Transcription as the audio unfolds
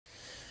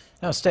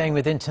Now, staying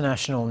with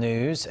international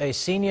news, a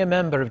senior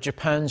member of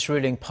Japan's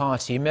ruling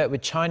party met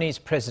with Chinese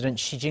President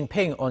Xi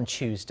Jinping on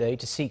Tuesday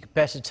to seek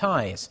better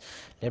ties.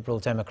 Liberal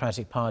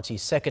Democratic Party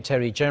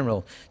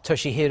Secretary-General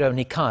Toshihiro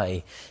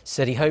Nikai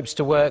said he hopes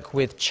to work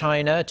with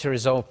China to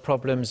resolve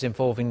problems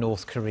involving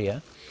North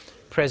Korea.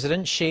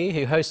 President Xi,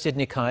 who hosted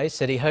Nikai,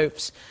 said he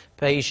hopes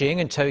Beijing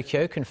and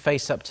Tokyo can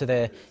face up to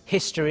their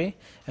history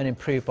and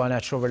improve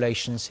bilateral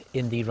relations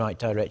in the right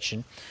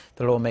direction.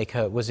 The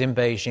lawmaker was in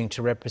Beijing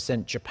to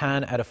represent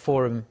Japan at a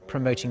forum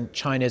promoting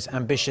China's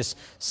ambitious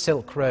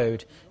Silk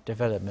Road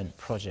development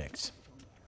project.